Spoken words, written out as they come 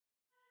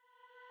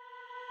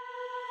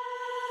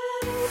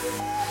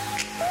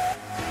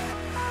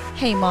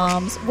Hey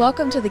moms,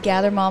 welcome to the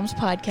Gather Moms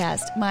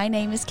podcast. My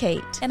name is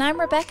Kate. And I'm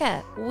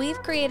Rebecca. We've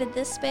created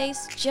this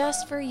space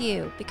just for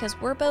you because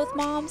we're both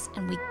moms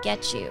and we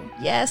get you.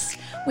 Yes,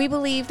 we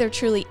believe there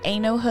truly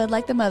ain't no hood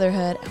like the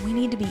motherhood, and we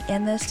need to be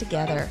in this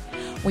together.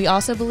 We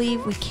also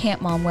believe we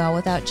can't mom well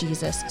without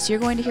Jesus, so you're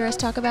going to hear us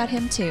talk about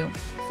him too.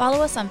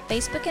 Follow us on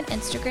Facebook and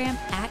Instagram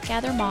at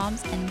Gather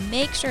Moms and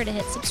make sure to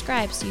hit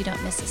subscribe so you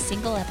don't miss a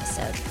single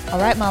episode. All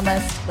right,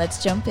 mamas,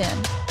 let's jump in.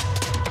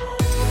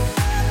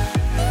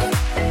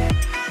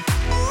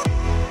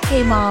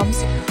 Hey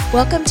moms,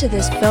 welcome to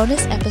this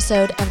bonus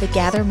episode of the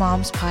Gather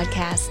Moms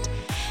podcast.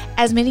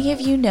 As many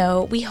of you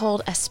know, we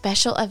hold a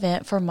special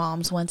event for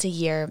moms once a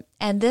year,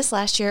 and this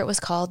last year it was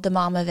called the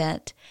Mom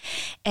Event.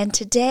 And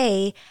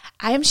today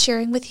I am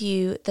sharing with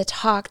you the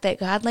talk that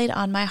God laid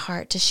on my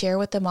heart to share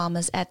with the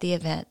mamas at the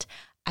event.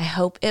 I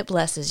hope it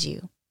blesses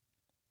you.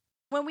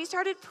 When we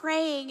started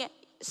praying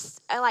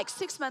like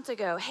 6 months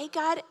ago, hey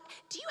God,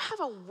 do you have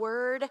a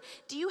word?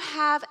 Do you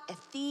have a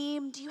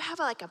theme? Do you have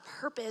a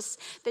purpose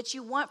that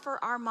you want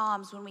for our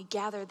moms when we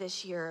gather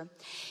this year?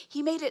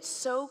 He made it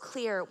so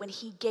clear when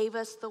he gave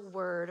us the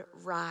word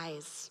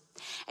rise.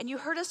 And you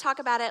heard us talk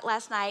about it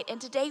last night.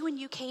 And today when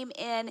you came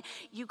in,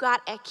 you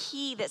got a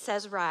key that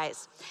says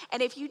rise.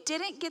 And if you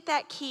didn't get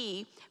that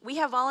key, we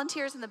have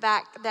volunteers in the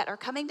back that are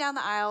coming down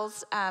the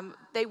aisles.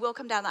 They will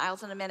come down the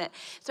aisles in a minute.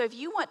 So if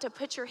you want to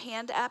put your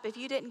hand up, if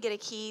you didn't get a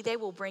key, they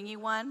will bring you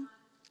one.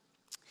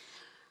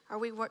 Are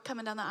we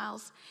coming down the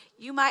aisles?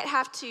 You might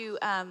have to,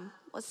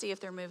 let's see if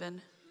they're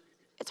moving.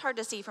 It's hard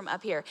to see from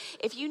up here.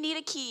 If you need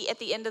a key at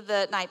the end of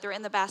the night, they're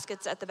in the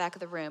baskets at the back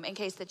of the room in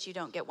case that you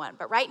don't get one.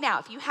 But right now,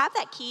 if you have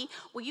that key,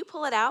 will you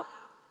pull it out?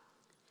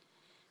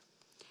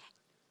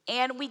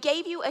 And we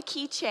gave you a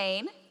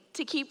keychain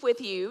to keep with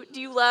you. Do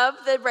you love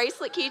the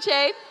bracelet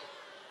keychain?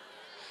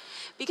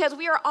 Because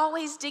we are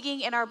always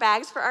digging in our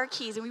bags for our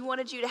keys, and we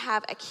wanted you to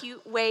have a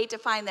cute way to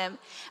find them.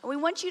 And we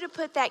want you to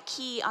put that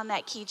key on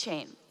that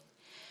keychain,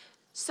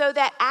 so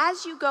that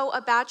as you go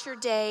about your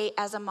day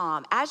as a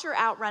mom, as you're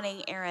out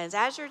running errands,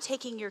 as you're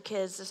taking your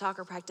kids to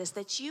soccer practice,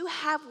 that you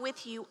have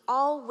with you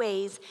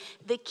always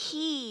the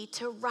key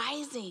to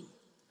rising.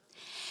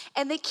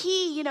 And the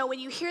key, when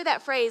you hear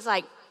that phrase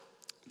like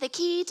the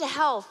key to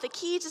health, the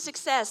key to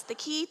success, the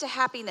key to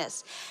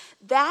happiness,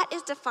 that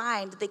is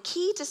defined. The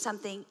key to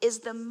something is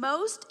the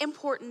most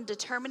important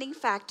determining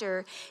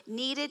factor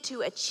needed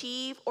to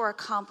achieve or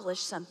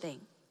accomplish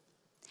something.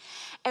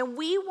 And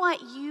we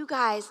want you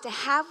guys to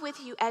have with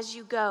you as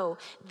you go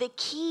the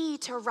key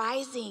to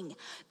rising,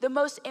 the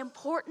most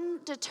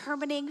important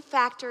determining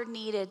factor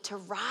needed to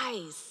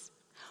rise.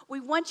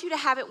 We want you to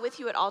have it with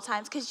you at all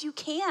times because you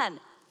can.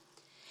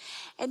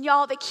 And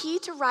y'all, the key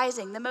to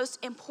rising, the most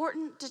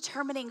important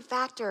determining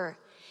factor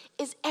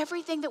is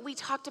everything that we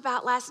talked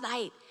about last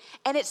night.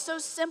 And it's so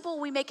simple,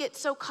 we make it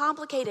so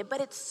complicated, but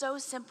it's so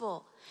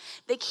simple.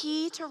 The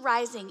key to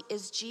rising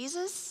is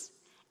Jesus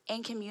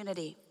and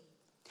community.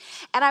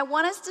 And I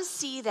want us to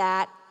see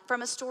that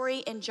from a story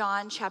in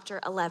John chapter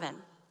 11.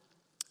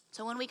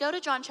 So when we go to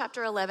John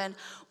chapter 11,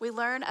 we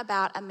learn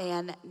about a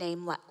man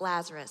named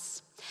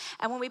Lazarus.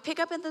 And when we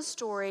pick up in the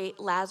story,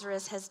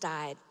 Lazarus has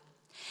died.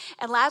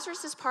 And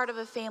Lazarus is part of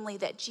a family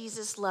that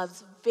Jesus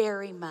loves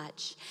very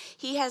much.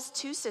 He has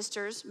two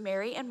sisters,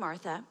 Mary and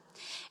Martha,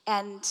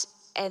 and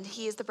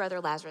he is the brother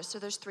Lazarus. So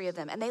there's three of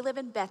them. And they live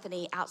in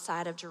Bethany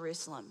outside of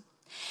Jerusalem.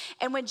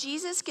 And when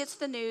Jesus gets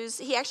the news,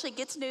 he actually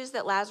gets news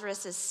that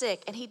Lazarus is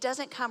sick, and he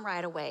doesn't come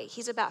right away.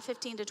 He's about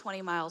 15 to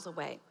 20 miles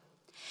away.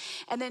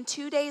 And then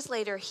 2 days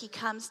later, he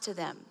comes to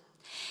them.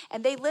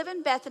 And they live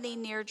in Bethany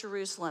near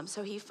Jerusalem,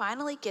 so he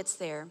finally gets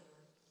there.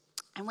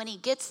 And when he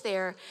gets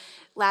there,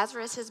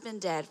 Lazarus has been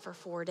dead for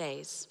 4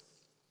 days.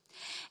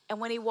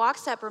 And when he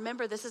walks up,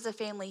 remember, this is a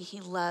family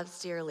he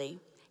loves dearly.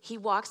 He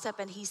walks up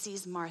and he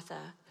sees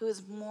Martha, who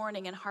is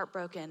mourning and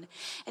heartbroken,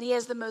 and he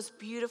has the most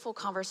beautiful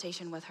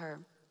conversation with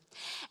her.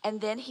 And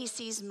then he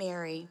sees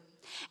Mary.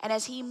 And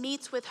as he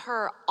meets with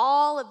her,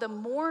 all of the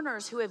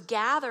mourners who have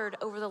gathered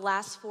over the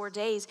last 4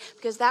 days,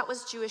 because that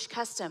was Jewish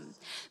custom,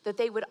 that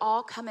they would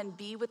all come and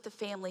be with the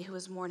family who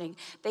was mourning.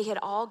 They had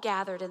all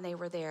gathered and they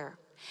were there.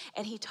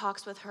 And he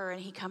talks with her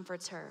and he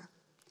comforts her.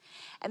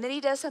 And then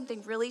he does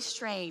something really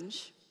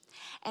strange.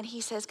 And he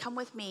says, "Come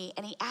with me."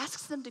 And he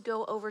asks them to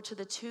go over to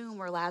the tomb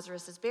where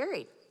Lazarus is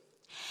buried.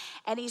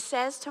 And he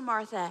says to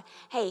Martha,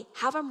 "Hey,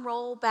 have them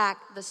roll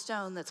back the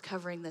stone that's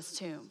covering this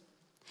tomb."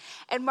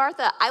 And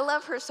Martha, I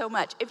love her so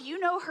much. If you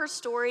know her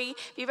story,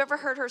 if you've ever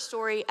heard her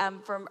story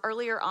from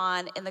earlier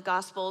on in the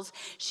Gospels,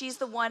 she's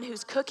the one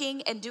who's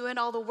cooking and doing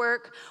all the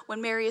work when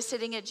Mary is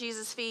sitting at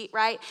Jesus' feet,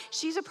 right?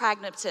 She's a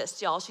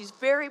pragmatist, y'all. She's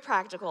very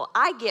practical.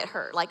 I get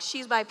her. Like,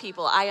 she's my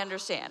people. I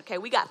understand, okay?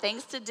 We got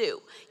things to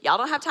do. Y'all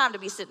don't have time to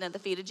be sitting at the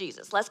feet of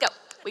Jesus. Let's go.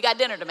 We got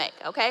dinner to make,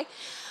 okay?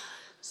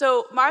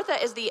 So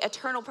Martha is the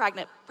eternal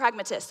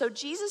pragmatist. So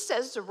Jesus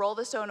says to roll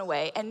the stone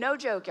away. And no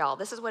joke, y'all,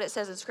 this is what it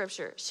says in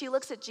Scripture. She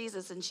looks at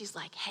Jesus and she's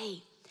like,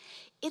 "Hey,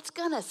 it's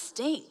gonna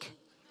stink."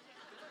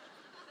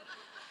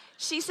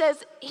 She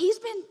says, he's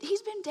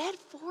been dead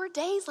 4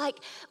 days. Like,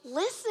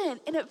 listen,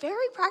 in a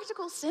very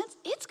practical sense,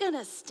 it's going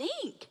to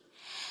stink.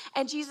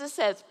 And Jesus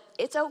says,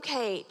 it's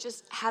okay,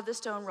 just have the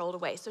stone rolled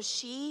away. So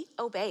she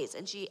obeys,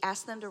 and she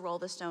asks them to roll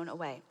the stone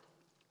away.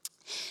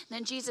 And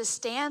then Jesus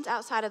stands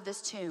outside of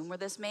this tomb where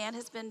this man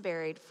has been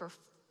buried for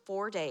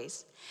 4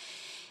 days,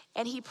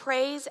 and he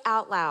prays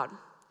out loud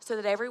so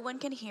that everyone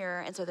can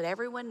hear and so that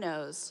everyone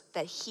knows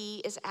that he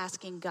is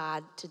asking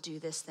God to do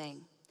this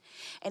thing.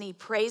 And he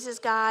praises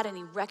God, and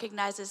he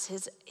recognizes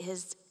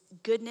his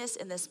goodness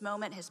in this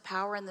moment, his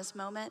power in this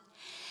moment.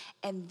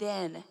 And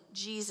then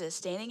Jesus,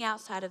 standing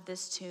outside of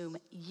this tomb,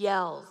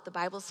 yells. The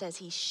Bible says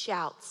he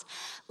shouts,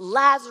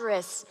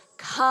 "Lazarus,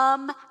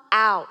 come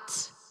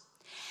out."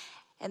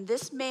 And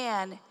this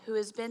man who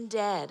has been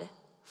dead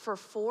for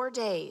 4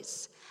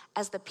 days,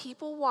 as the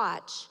people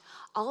watch,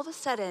 all of a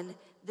sudden,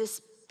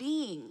 this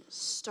being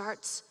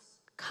starts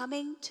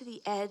coming to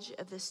the edge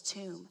of this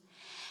tomb.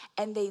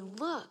 And they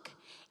look,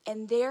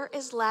 and there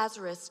is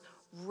Lazarus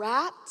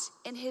wrapped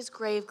in his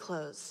grave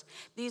clothes.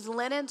 These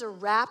linens are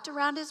wrapped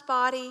around his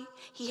body.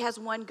 He has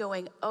one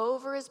going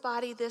over his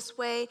body this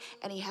way,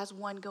 and he has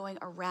one going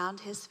around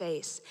his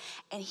face.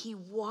 And he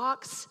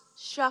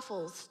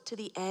shuffles to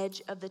the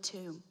edge of the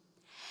tomb.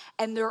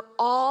 And they're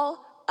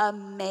all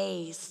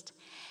amazed.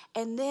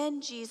 And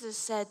then Jesus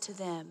said to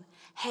them,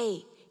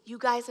 "Hey, you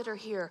guys that are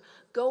here,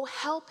 go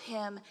help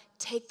him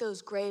take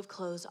those grave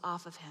clothes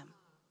off of him."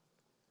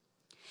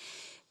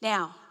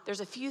 Now,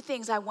 there's a few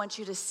things I want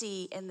you to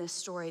see in this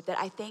story that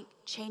I think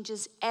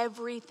changes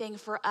everything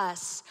for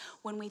us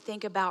when we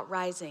think about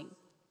rising.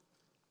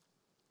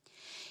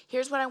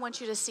 Here's what I want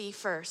you to see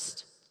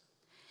first.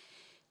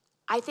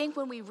 I think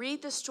when we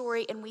read the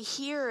story and we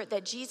hear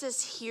that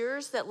Jesus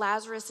hears that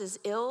Lazarus is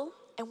ill,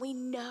 and we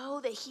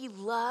know that he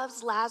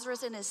loves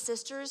Lazarus and his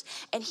sisters,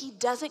 and he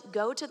doesn't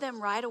go to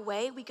them right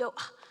away, we go,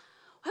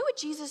 why would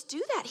Jesus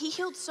do that? He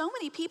healed so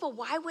many people.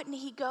 Why wouldn't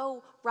he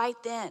go right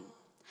then?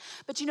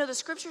 But the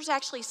scriptures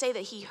actually say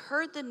that he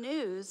heard the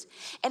news,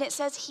 and it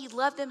says he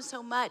loved them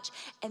so much,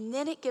 and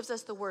then it gives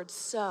us the word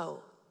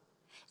 "so."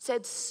 It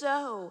said,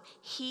 so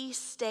he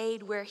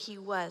stayed where he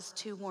was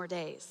 2 more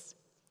days.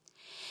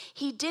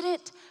 He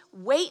didn't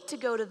wait to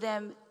go to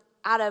them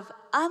out of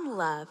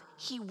unlove.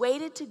 He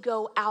waited to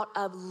go out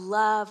of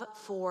love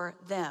for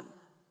them.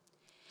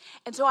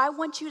 And so I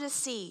want you to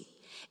see,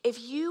 if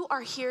you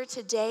are here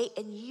today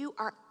and you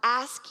are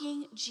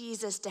asking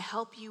Jesus to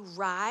help you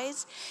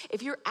rise,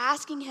 if you're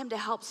asking him to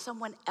help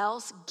someone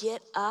else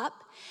get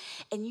up,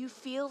 and you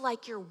feel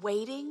like you're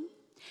waiting,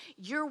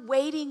 your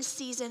waiting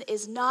season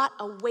is not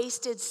a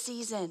wasted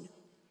season.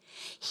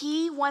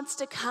 He wants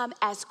to come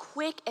as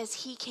quick as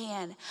he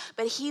can,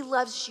 but he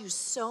loves you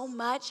so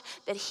much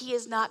that he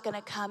is not going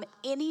to come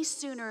any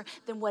sooner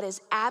than what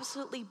is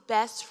absolutely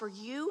best for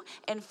you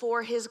and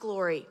for his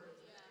glory.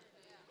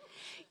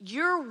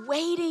 Your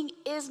waiting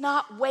is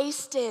not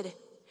wasted.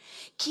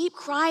 Keep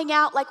crying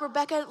out like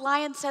Rebecca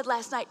Lyon said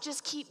last night.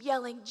 Just keep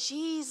yelling,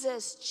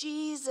 "Jesus,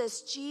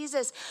 Jesus,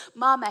 Jesus."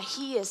 Mama,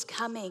 he is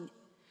coming,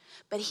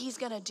 but he's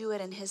going to do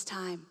it in his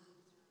time.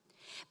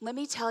 Let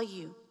me tell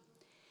you,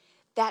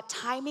 that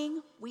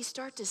timing, we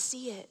start to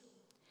see it.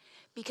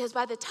 Because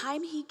by the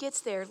time he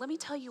gets there, let me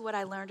tell you what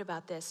I learned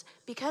about this.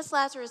 Because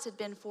Lazarus had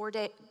been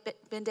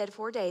dead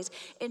 4 days,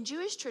 in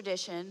Jewish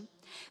tradition,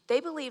 they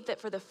believed that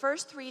for the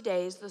first 3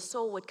 days, the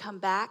soul would come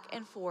back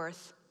and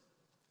forth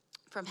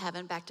from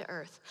heaven back to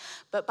earth.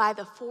 But by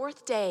the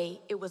 4th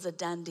day, it was a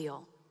done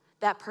deal.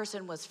 That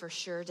person was for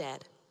sure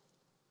dead.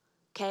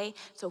 Okay?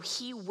 So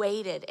he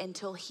waited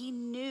until he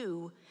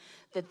knew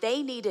that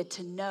they needed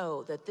to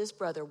know that this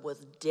brother was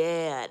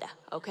dead,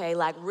 okay?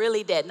 Like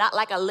really dead, not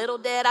like a little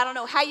dead. I don't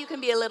know how you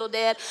can be a little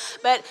dead,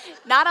 but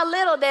not a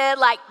little dead,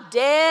 like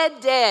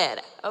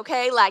dead,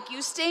 okay? Like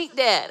you stink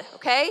dead,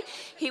 okay?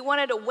 He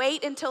wanted to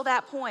wait until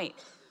that point.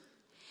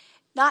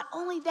 Not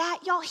only that,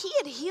 y'all, he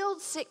had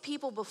healed sick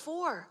people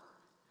before,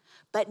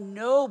 but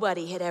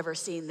nobody had ever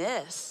seen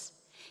this.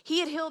 He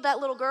had healed that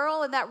little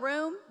girl in that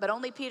room, but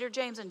only Peter,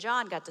 James, and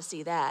John got to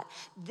see that.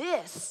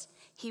 This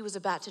he was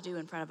about to do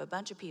in front of a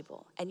bunch of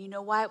people. And you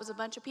know why it was a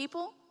bunch of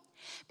people?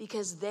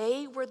 Because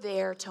they were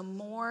there to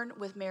mourn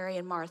with Mary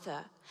and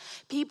Martha.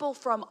 People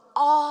from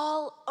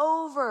all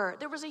over.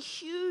 There was a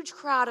huge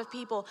crowd of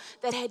people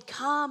that had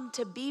come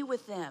to be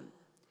with them.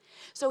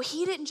 So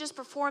he didn't just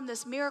perform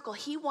this miracle.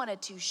 He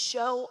wanted to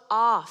show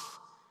off.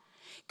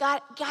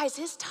 God, guys,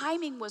 his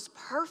timing was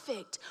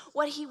perfect.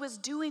 What he was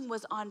doing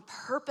was on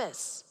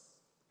purpose.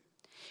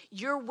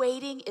 Your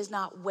waiting is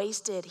not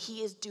wasted.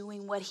 He is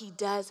doing what he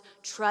does.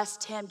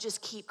 Trust him. Just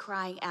keep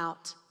crying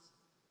out.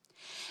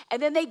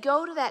 And then they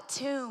go to that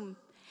tomb,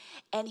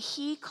 and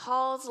he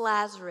calls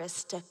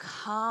Lazarus to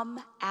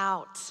come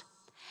out.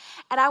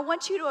 And I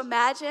want you to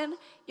imagine,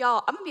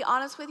 y'all, I'm going to be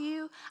honest with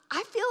you.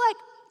 I feel like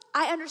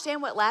I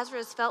understand what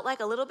Lazarus felt like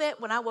a little bit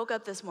when I woke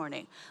up this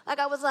morning. Like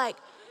I was like,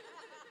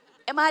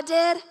 am I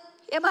dead?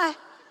 Am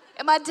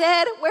I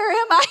dead? Where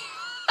am I?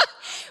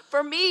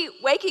 For me,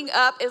 waking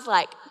up is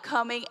like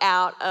coming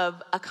out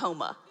of a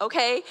coma,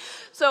 okay?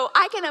 So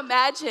I can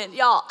imagine,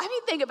 y'all, I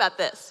mean, think about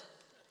this.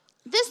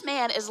 this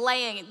man is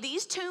laying,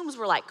 these tombs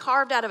were like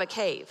carved out of a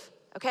cave,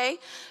 okay?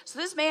 So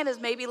this man is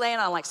maybe laying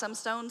on like some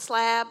stone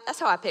slab. That's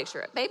how I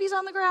picture it. Baby's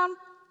on the ground.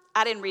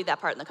 I didn't read that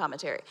part in the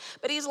commentary.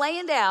 But he's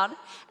laying down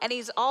and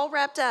he's all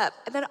wrapped up.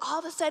 And then all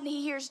of a sudden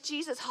he hears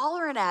Jesus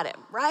hollering at him,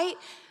 right?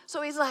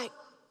 So he's like,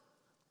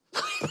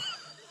 can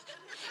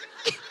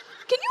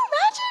you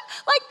imagine?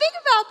 Like, think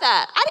about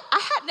that. I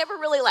had never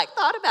really like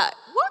thought about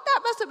what that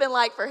must have been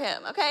like for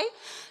him, okay?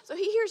 So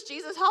he hears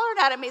Jesus hollering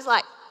at him. He's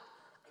like,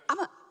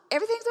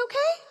 everything's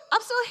okay?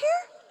 I'm still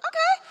here?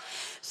 Okay.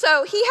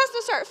 So he has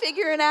to start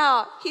figuring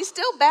out, he's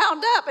still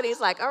bound up, and he's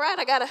like, all right,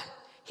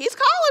 he's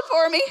calling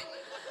for me.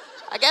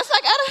 I guess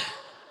I gotta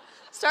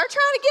start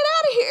trying to get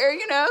out of here,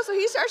 you know? So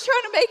he starts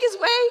trying to make his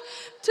way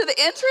to the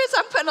entrance.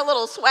 I'm putting a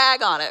little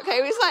swag on it,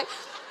 okay? He's like,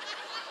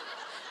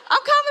 I'm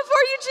coming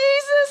for you,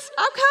 Jesus.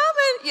 I'm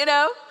coming, you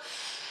know?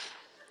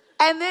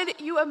 And then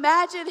you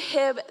imagine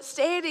him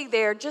standing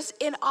there just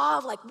in awe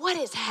of like, what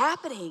is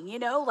happening, you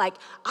know? Like,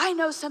 I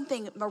know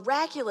something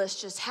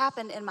miraculous just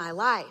happened in my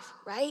life,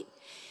 right?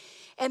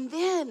 And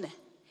then,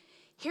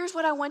 here's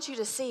what I want you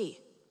to see.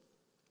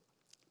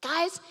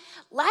 Guys,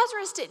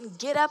 Lazarus didn't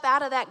get up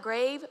out of that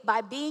grave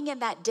by being in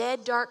that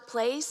dead, dark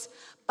place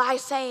by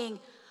saying,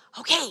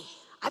 okay,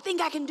 I think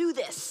I can do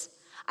this.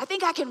 I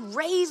think I can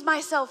raise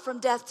myself from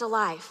death to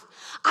life.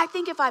 I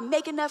think if I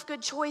make enough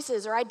good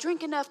choices or I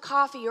drink enough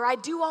coffee or I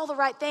do all the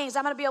right things,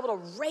 I'm going to be able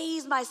to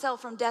raise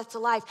myself from death to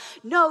life.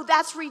 No,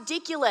 that's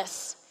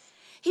ridiculous.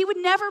 He would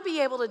never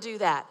be able to do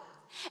that.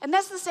 And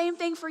that's the same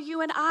thing for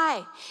you and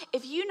I.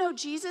 If you know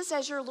Jesus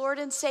as your Lord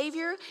and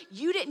Savior,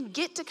 you didn't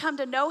get to come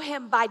to know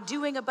him by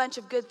doing a bunch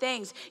of good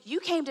things. You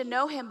came to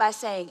know him by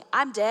saying,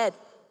 I'm dead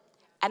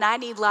and I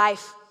need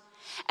life.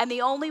 And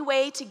the only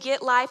way to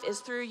get life is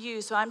through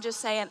you. So I'm just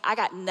saying, I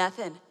got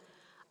nothing.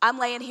 I'm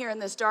laying here in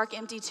this dark,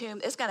 empty tomb.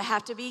 It's going to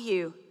have to be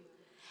you.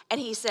 And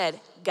he said,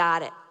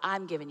 got it.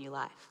 I'm giving you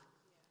life.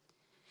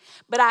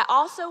 But I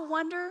also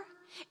wonder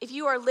if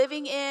you are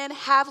living in,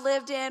 have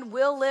lived in,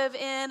 will live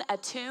in a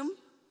tomb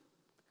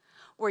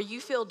where you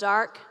feel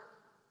dark,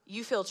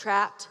 you feel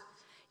trapped,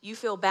 you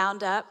feel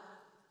bound up.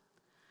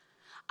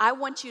 I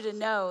want you to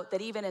know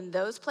that even in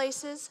those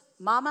places,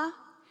 mama,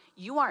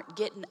 you aren't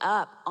getting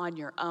up on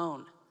your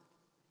own.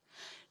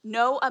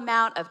 No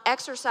amount of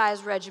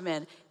exercise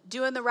regimen,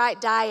 doing the right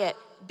diet,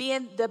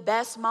 being the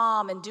best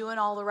mom and doing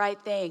all the right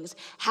things,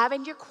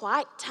 having your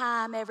quiet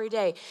time every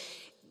day,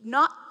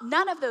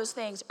 none of those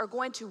things are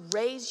going to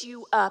raise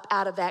you up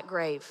out of that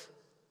grave.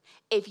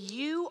 If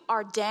you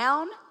are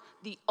down,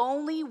 the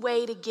only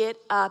way to get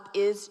up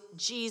is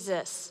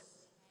Jesus.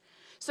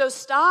 So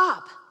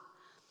stop.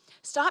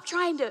 Stop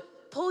trying to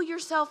pull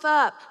yourself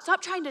up.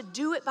 Stop trying to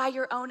do it by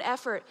your own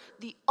effort.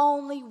 The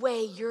only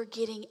way you're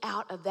getting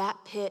out of that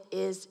pit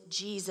is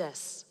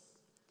Jesus.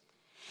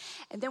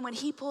 And then when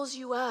he pulls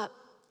you up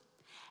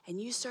and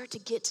you start to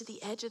get to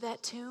the edge of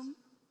that tomb,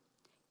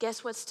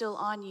 guess what's still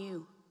on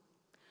you?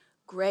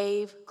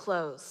 Grave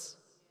clothes.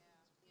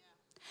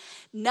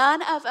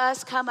 None of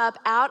us come up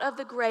out of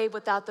the grave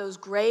without those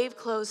grave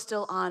clothes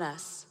still on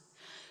us.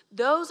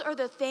 Those are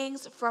the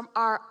things from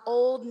our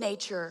old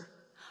nature,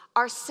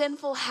 our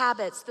sinful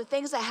habits, the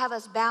things that have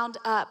us bound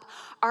up,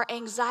 our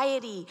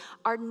anxiety,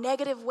 our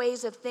negative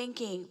ways of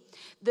thinking,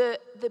 the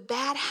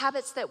bad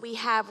habits that we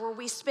have where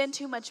we spend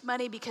too much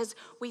money because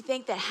we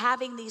think that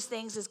having these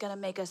things is going to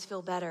make us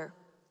feel better.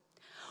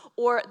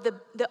 Or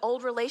the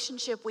old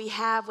relationship we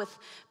have with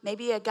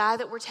maybe a guy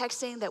that we're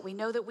texting that we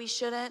know that we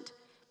shouldn't.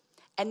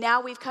 And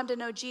now we've come to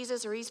know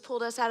Jesus, or he's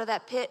pulled us out of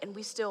that pit, and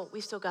we still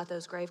got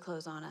those grave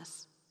clothes on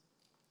us.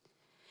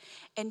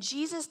 And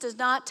Jesus does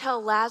not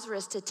tell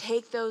Lazarus to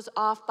take those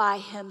off by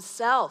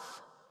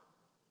himself.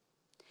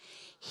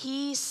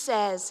 He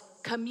says,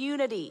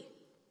 community,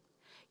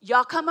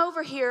 y'all come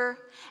over here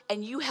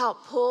and you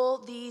help pull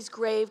these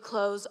grave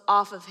clothes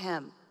off of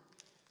him.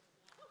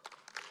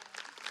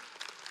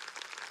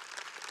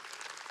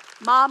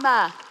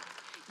 Mama,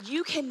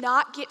 you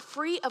cannot get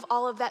free of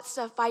all of that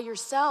stuff by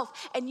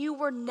yourself, and you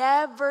were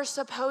never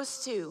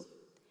supposed to.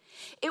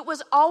 It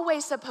was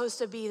always supposed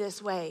to be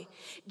this way.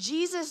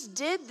 Jesus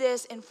did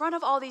this in front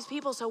of all these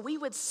people so we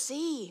would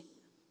see.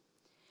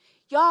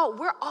 Y'all,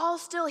 we're all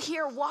still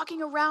here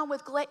walking around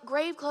with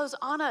grave clothes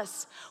on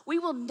us. We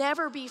will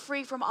never be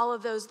free from all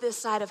of those this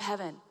side of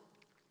heaven.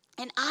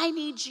 And I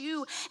need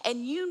you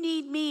and you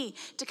need me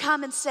to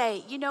come and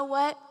say, you know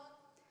what?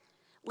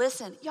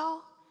 Listen,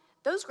 y'all,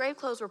 those grave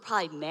clothes were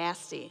probably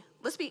nasty.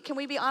 Can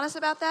we be honest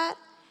about that?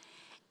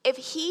 If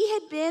he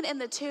had been in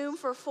the tomb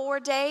for 4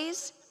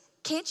 days,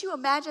 can't you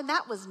imagine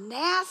that was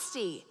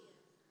nasty?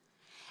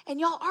 And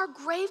y'all, our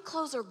grave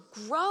clothes are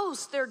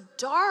gross. They're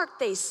dark.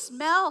 They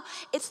smell.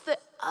 It's the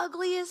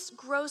ugliest,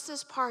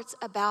 grossest parts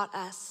about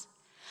us.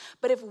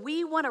 But if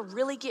we want to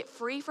really get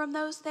free from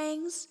those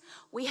things,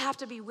 we have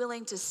to be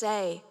willing to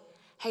say,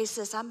 hey,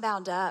 sis, I'm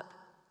bound up.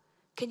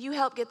 Can you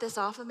help get this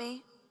off of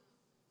me?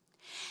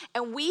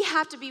 And we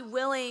have to be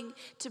willing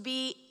to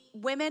be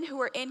women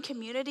who are in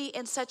community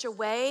in such a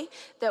way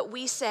that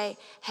we say,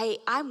 hey,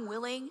 I'm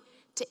willing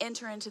to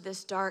enter into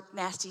this dark,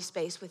 nasty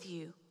space with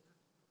you.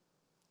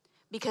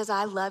 because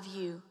I love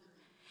you.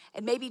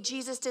 And maybe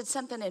Jesus did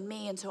something in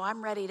me, and so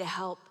I'm ready to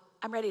help.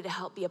 I'm ready to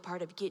help be a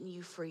part of getting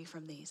you free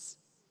from these.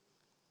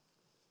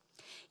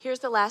 Here's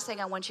the last thing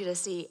I want you to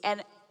see.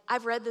 And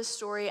I've read this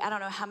story I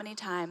don't know how many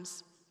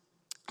times.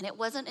 And it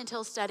wasn't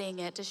until studying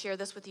it to share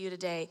this with you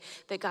today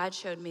that God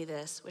showed me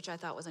this, which I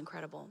thought was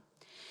incredible.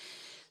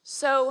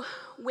 So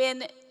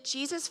when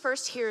Jesus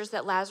first hears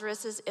that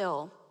Lazarus is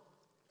ill,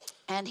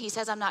 and he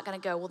says, I'm not going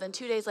to go. Well, then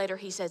 2 days later,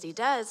 he says he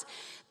does.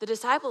 The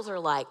disciples are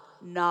like,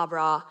 nah,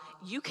 brah,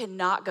 you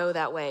cannot go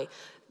that way.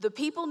 The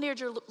people near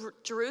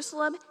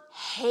Jerusalem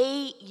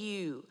hate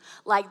you.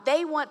 Like,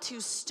 they want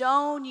to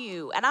stone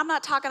you. And I'm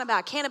not talking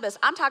about cannabis.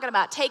 I'm talking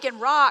about taking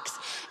rocks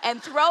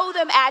and throw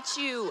them at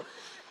you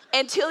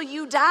until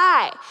you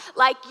die.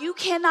 Like, you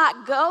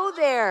cannot go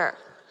there.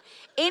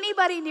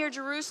 Anybody near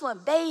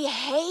Jerusalem, they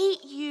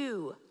hate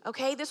you.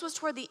 Okay, this was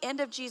toward the end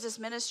of Jesus'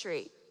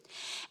 ministry.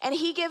 And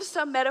he gives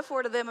some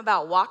metaphor to them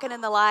about walking in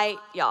the light.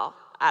 Y'all,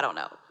 I don't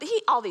know.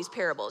 All these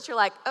parables. You're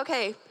like,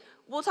 okay,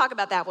 we'll talk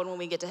about that one when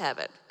we get to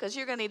heaven, because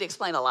you're going to need to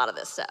explain a lot of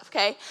this stuff,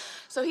 okay?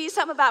 So he's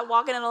talking about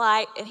walking in the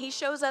light, and he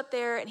shows up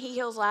there, and he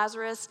heals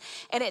Lazarus.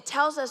 And it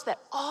tells us that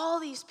all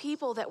these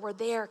people that were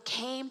there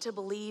came to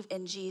believe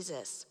in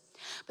Jesus.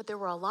 But there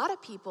were a lot of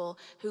people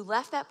who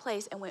left that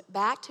place and went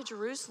back to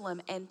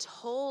Jerusalem and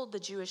told the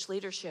Jewish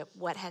leadership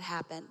what had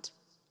happened.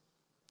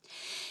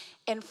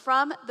 And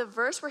from the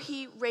verse where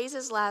he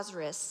raises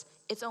Lazarus,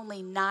 it's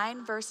only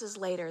 9 verses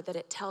later that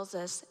it tells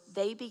us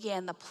they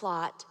began the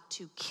plot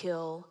to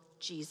kill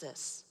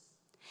Jesus.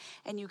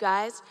 And you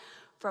guys,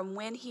 from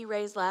when he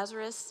raised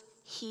Lazarus,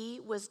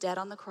 he was dead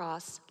on the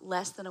cross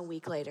less than a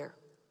week later.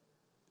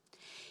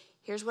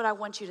 Here's what I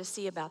want you to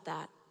see about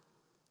that.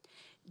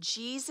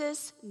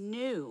 Jesus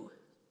knew,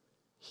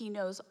 he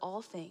knows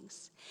all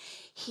things.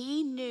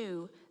 He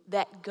knew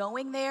that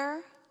going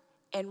there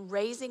and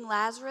raising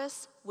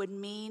Lazarus would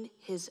mean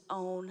his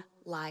own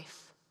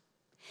life.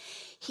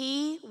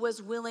 He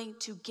was willing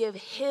to give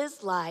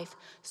his life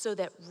so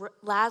that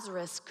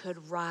Lazarus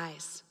could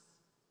rise.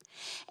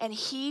 And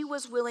he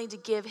was willing to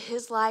give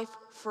his life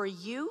for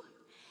you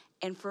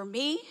and for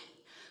me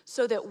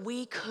so that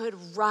we could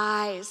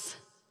rise.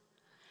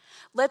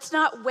 Let's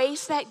not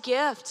waste that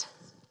gift.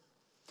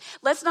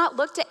 Let's not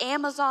look to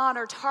Amazon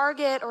or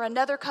Target or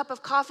another cup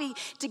of coffee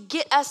to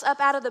get us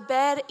up out of the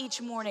bed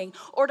each morning,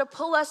 or to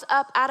pull us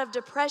up out of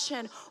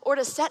depression, or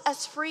to set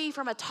us free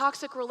from a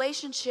toxic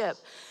relationship.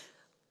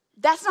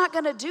 That's not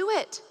going to do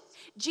it.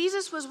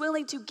 Jesus was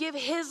willing to give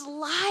his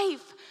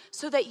life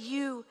so that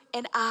you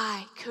and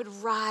I could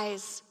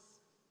rise.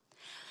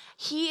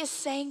 He is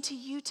saying to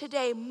you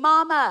today,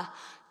 Mama,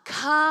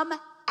 come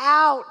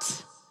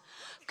out.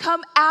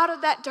 Come out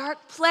of that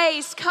dark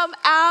place. Come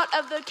out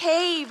of the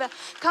cave.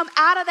 Come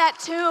out of that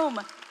tomb.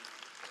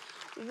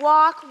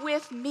 Walk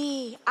with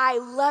me. I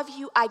love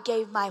you. I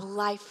gave my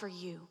life for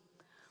you.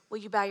 Will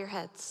you bow your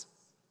heads?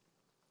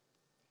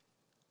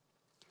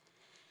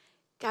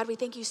 God, we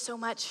thank you so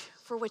much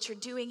for what you're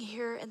doing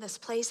here in this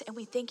place, and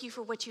we thank you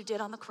for what you did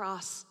on the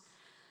cross.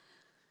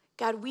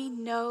 God, we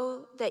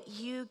know that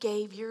you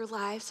gave your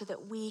life so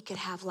that we could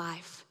have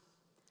life.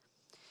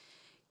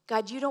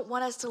 God, you don't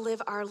want us to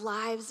live our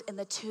lives in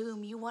the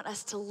tomb. You want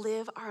us to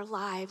live our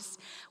lives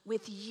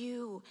with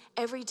you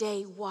every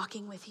day,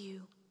 walking with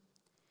you.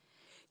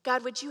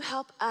 God, would you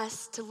help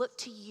us to look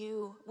to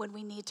you when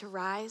we need to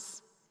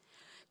rise?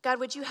 God,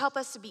 would you help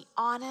us to be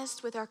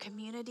honest with our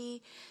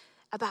community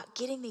about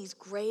getting these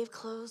grave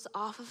clothes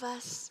off of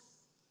us?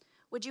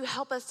 Would you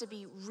help us to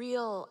be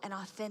real and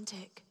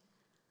authentic?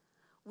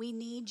 We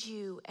need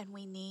you and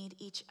we need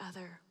each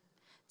other.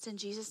 It's in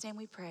Jesus' name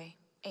we pray.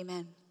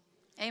 Amen.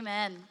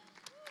 Amen.